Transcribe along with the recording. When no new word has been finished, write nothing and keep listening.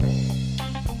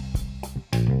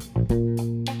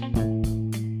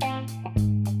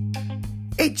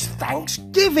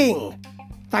Thanksgiving.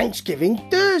 Thanksgiving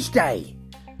Thursday.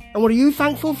 And what are you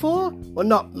thankful for? Well,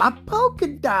 not my polka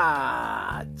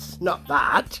dots. Not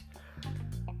that.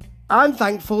 I'm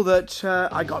thankful that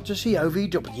I got to see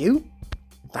OVW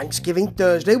Thanksgiving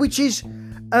Thursday, which is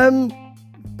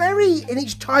very, in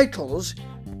its titles,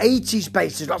 80s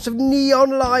based. There's lots of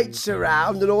neon lights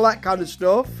around and all that kind of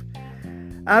stuff.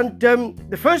 And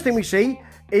the first thing we see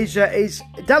is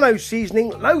Dello's seasoning,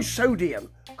 low sodium,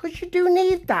 because you do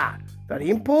need that. Very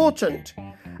important.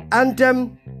 And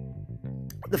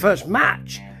the first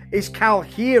match is Cal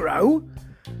Hero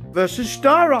versus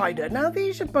Star Rider. Now,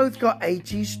 these have both got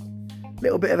 80s,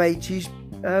 little bit of 80s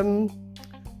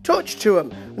touch to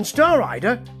them. And Star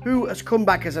Rider, who has come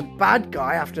back as a bad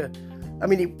guy after,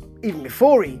 even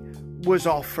before he was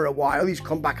off for a while, he's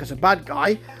come back as a bad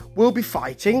guy, will be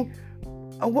fighting,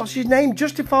 what's his name?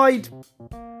 Justified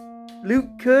Luke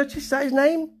Curtis, is that his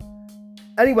name?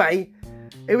 Anyway,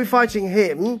 he'll be fighting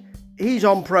him. He's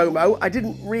on promo. I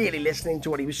didn't really listen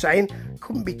to what he was saying.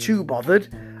 Couldn't be too bothered.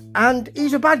 And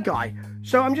he's a bad guy.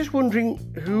 So I'm just wondering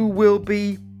who will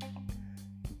be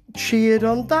cheered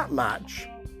on that match.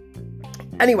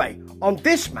 Anyway, on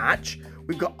this match,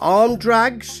 we've got arm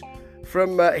drags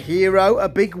from Hero, a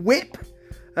big whip.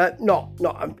 He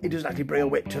doesn't actually bring a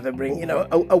whip to the ring,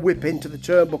 a whip into the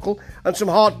turnbuckle. And some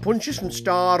hard punches from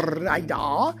Star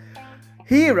Rider.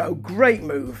 Hero, great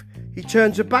move. He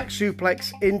turns a back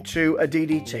suplex into a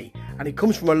DDT. And he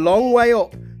comes from a long way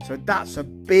up. So that's a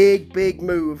big, big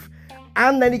move.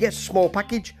 And then he gets a small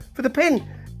package for the pin.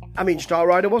 Star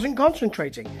Rider wasn't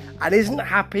concentrating and isn't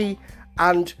happy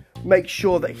and makes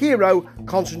sure that Hero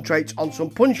concentrates on some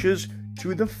punches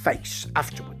to the face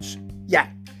afterwards. Yeah,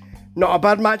 not a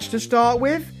bad match to start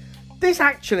with.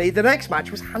 The next match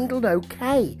was handled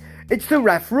okay. It's the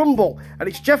Ref Rumble, and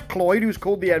it's Jeff Cloyd, who's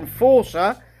called the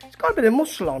Enforcer. He's got a bit of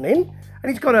muscle on him,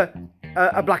 and he's got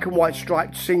a black and white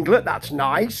striped singlet. That's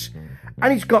nice.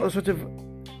 And he's got a sort of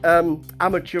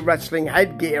amateur wrestling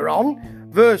headgear on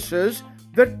versus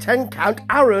the 10-count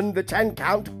Aaron, the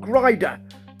 10-count Grider,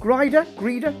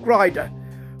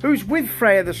 who's with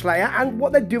Freya the Slayer. And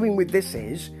what they're doing with this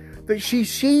is that she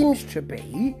seems to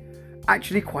be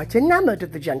actually quite enamoured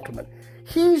of the gentleman.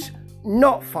 He's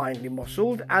not finely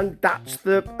muscled, and that's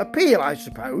the appeal, I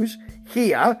suppose.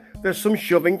 Here, there's some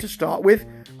shoving to start with.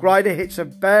 Grider hits a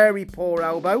very poor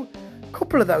elbow. A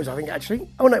couple of those, I think, actually.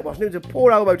 Oh, no, it wasn't. It was a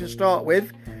poor elbow to start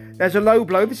with. There's a low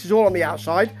blow. This is all on the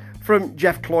outside from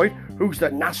Jeff Cloyd, who's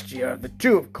the nastier of the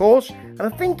two, of course. And I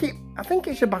think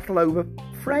it's a battle over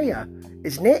Freya,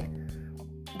 isn't it?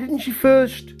 Didn't she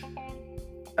first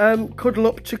cuddling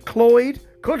up to Cloyd?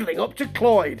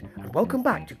 And welcome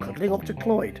back to Cuddling Up to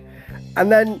Cloyd.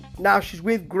 And then now she's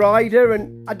with Grider,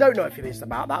 and I don't know if it is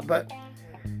about that, but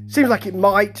seems like it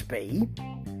might be.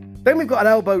 Then we've got an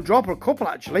elbow drop, or a couple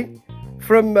actually,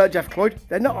 from Jeff Cloyd.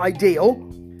 They're not ideal.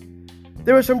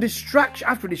 There are some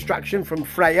distraction from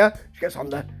Freya. She gets on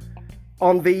the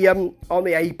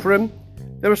apron.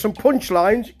 There are some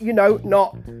punchlines,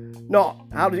 not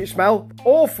how does it smell?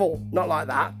 Awful, not like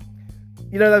that.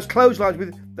 Those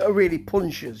clotheslines that are really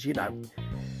punches,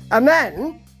 And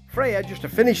then Freya, just to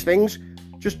finish things,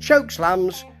 just choke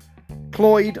slams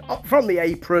Cloyd up from the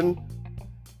apron,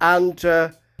 and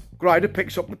Grider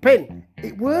picks up the pin.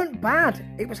 It weren't bad.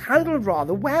 It was handled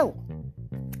rather well.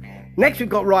 Next, we've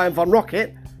got Ryan Von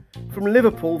Rocket from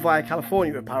Liverpool via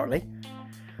California, apparently,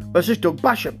 versus Doug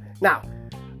Basham. Now,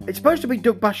 it's supposed to be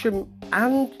Doug Basham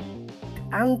and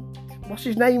what's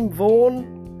his name?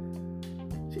 Vaughan?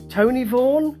 Is it Tony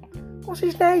Vaughan? What's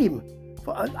his name?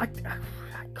 I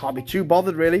can't be too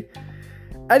bothered, really.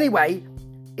 Anyway,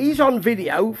 he's on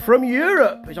video from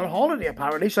Europe. He's on holiday,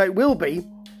 apparently, so it will be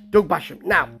Doug Basham.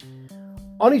 Now,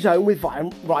 on his own with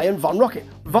Ryan Von Rocket.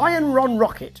 Ryan Ron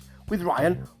Rocket with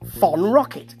Ryan Von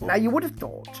Rocket. Now, you would have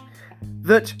thought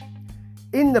that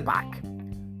in the back,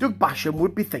 Doug Basham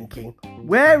would be thinking,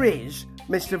 where is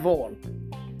Mr. Vaughan?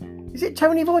 Is it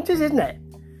Tony Vaughan? It is, isn't it?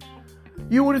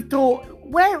 You would have thought,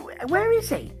 where is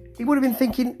he? He would have been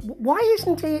thinking, why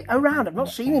isn't he around? I've not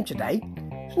seen him today.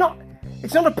 It's not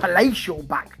a palatial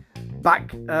back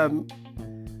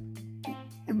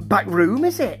room,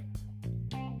 is it?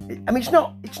 It's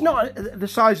not the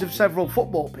size of several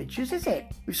football pitches, is it?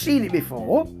 We've seen it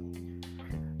before.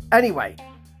 Anyway,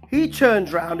 he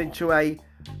turns round into a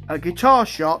guitar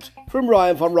shot from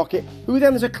Ryan Von Rocket, who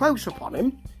then there's a close-up on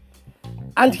him,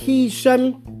 and he's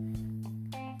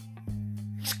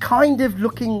kind of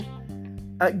looking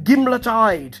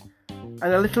gimlet-eyed and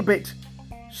a little bit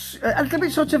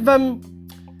sort of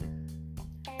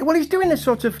he's doing this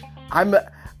sort of I'm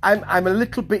a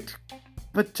little bit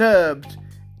perturbed,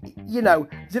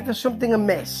 as if there's something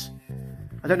amiss.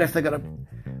 I don't know if they're going to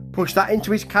push that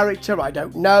into his character. I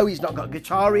don't know. He's not got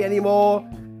Guittari anymore.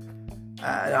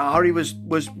 Ari was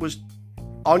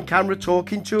on camera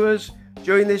talking to us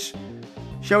during this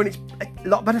show, and it's a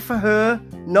lot better for her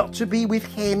not to be with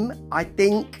him. I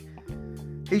think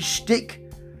his shtick,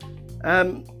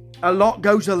 a lot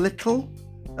goes a little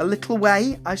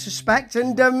way, I suspect.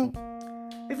 And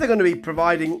if they're going to be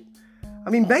providing, I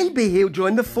mean, maybe he'll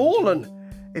join the Fallen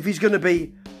if he's going to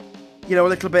be, you know, a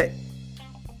little bit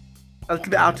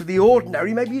out of the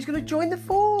ordinary. Maybe he's going to join the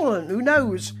Fallen. Who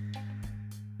knows?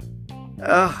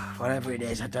 Whatever it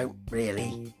is, I don't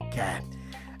really care.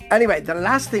 Anyway, the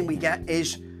last thing we get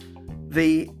is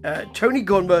the Tony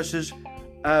Gunn versus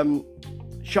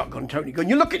Shotgun Tony Gunn.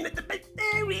 You're looking at the bit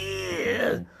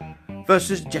there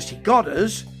versus Jesse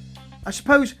Goddard. I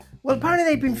suppose, well, apparently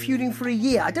they've been feuding for a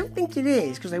year. I don't think it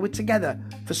is, because they were together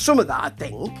for some of that, I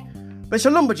think. But it's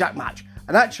a lumberjack match,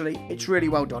 and actually, it's really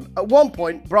well done. At one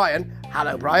point, Brian,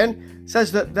 hello Brian,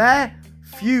 says that their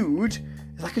feud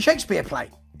is like a Shakespeare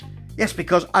play. Yes,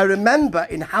 because I remember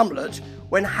in Hamlet,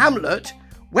 when Hamlet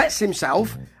wets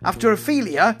himself after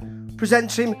Ophelia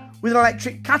presents him with an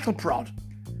electric cattle prod.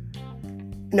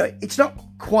 No, it's not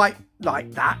quite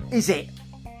like that, is it?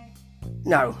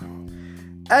 No.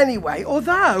 Anyway,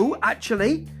 although,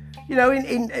 actually, you know,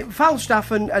 in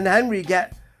Falstaff and Henry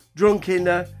get drunk in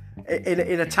a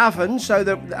tavern, so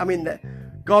that, I mean,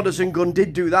 Goddard and Gunn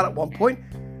did do that at one point,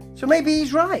 so maybe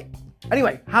he's right.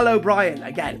 Anyway, hello Brian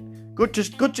again. Good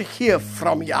to hear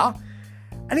from ya.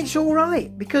 And it's all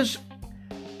right, because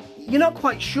you're not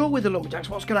quite sure with the Lumberjacks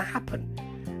what's going to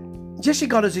happen. Jesse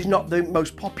Goddard is not the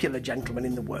most popular gentleman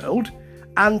in the world,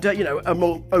 and, you know,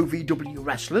 among OVW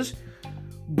wrestlers,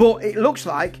 but it looks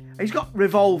like he's got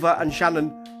Revolver and Shannon,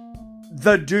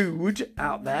 the dude,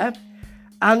 out there,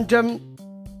 and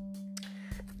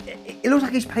it looks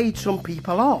like he's paid some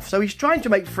people off, so he's trying to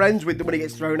make friends with them when he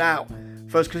gets thrown out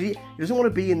first, because he doesn't want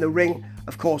to be in the ring,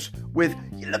 of course, with,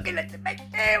 you're looking at the bit,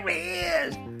 there he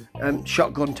is,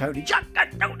 Shotgun Tony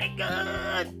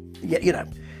Gunn. Yeah, you know.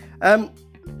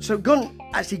 So Gunn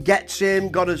actually gets him,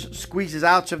 Goddard squeezes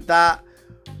out of that.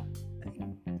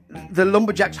 The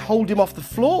Lumberjacks hold him off the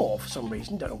floor for some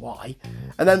reason, don't know why,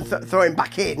 and then throw him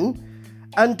back in.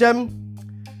 And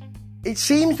it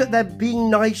seems that they're being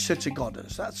nicer to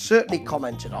Goddard. That's certainly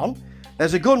commented on.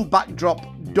 There's a Gunn backdrop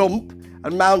dump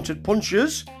and mounted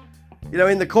punches, you know,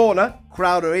 in the corner.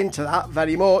 Crowd are into that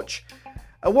very much.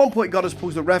 At one point, Goddard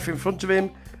pulls the ref in front of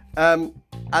him, and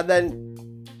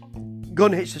then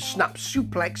Gunn hits a snap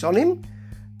suplex on him.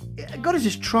 Goddard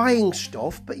is trying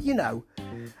stuff, but you know.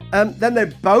 Then they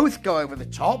both go over the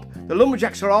top. The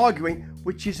Lumberjacks are arguing,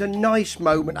 which is a nice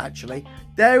moment, actually.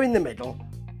 They're in the middle,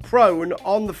 prone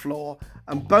on the floor,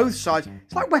 and both sides.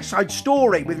 It's like West Side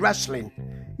Story with wrestling.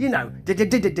 You know,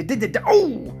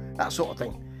 oh, that sort of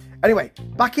thing. Anyway,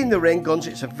 back in the ring, Gunn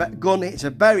hits a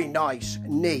very nice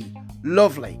knee.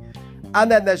 Lovely. And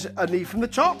then there's a knee from the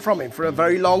top from him for a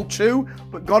very long 2,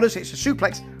 but Goddard hits a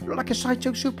suplex. Look like a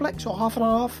Saito suplex or half and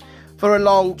half for a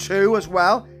long 2 as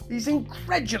well. He's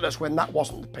incredulous when that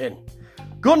wasn't the pin.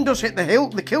 Gunn does hit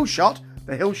the kill shot,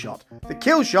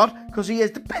 because he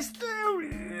is the best there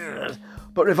is.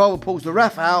 But Revolver pulls the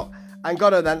ref out, and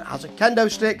Goddard then has a kendo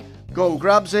stick. Gunn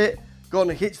grabs it. Gunn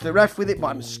hits the ref with it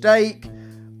by mistake.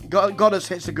 Goddard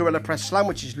hits the Gorilla Press Slam,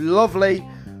 which is lovely.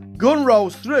 Gunn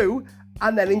rolls through,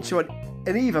 and then into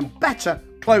an even better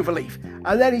cloverleaf.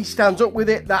 And then he stands up with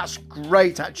it. That's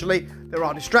great, actually. There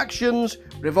are distractions.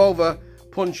 Revolver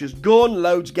punches Gunn.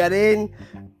 Loads get in.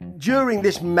 During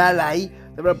this melee,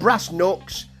 there are brass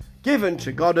knucks given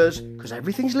to Goddard, because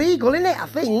everything's legal, isn't it, I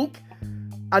think?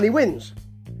 And he wins.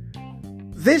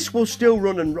 This will still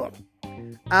run and run.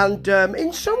 And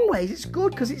in some ways, it's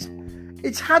good, because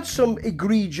it's had some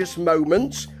egregious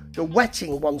moments. The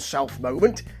wetting oneself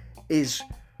moment is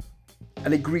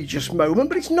an egregious moment,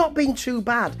 but it's not been too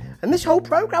bad. And this whole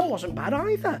programme wasn't bad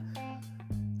either.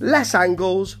 Less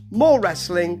angles, more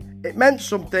wrestling. It meant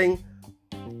something.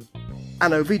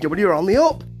 And OVW are on the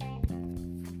up.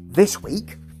 This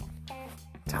week,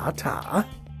 ta-ta.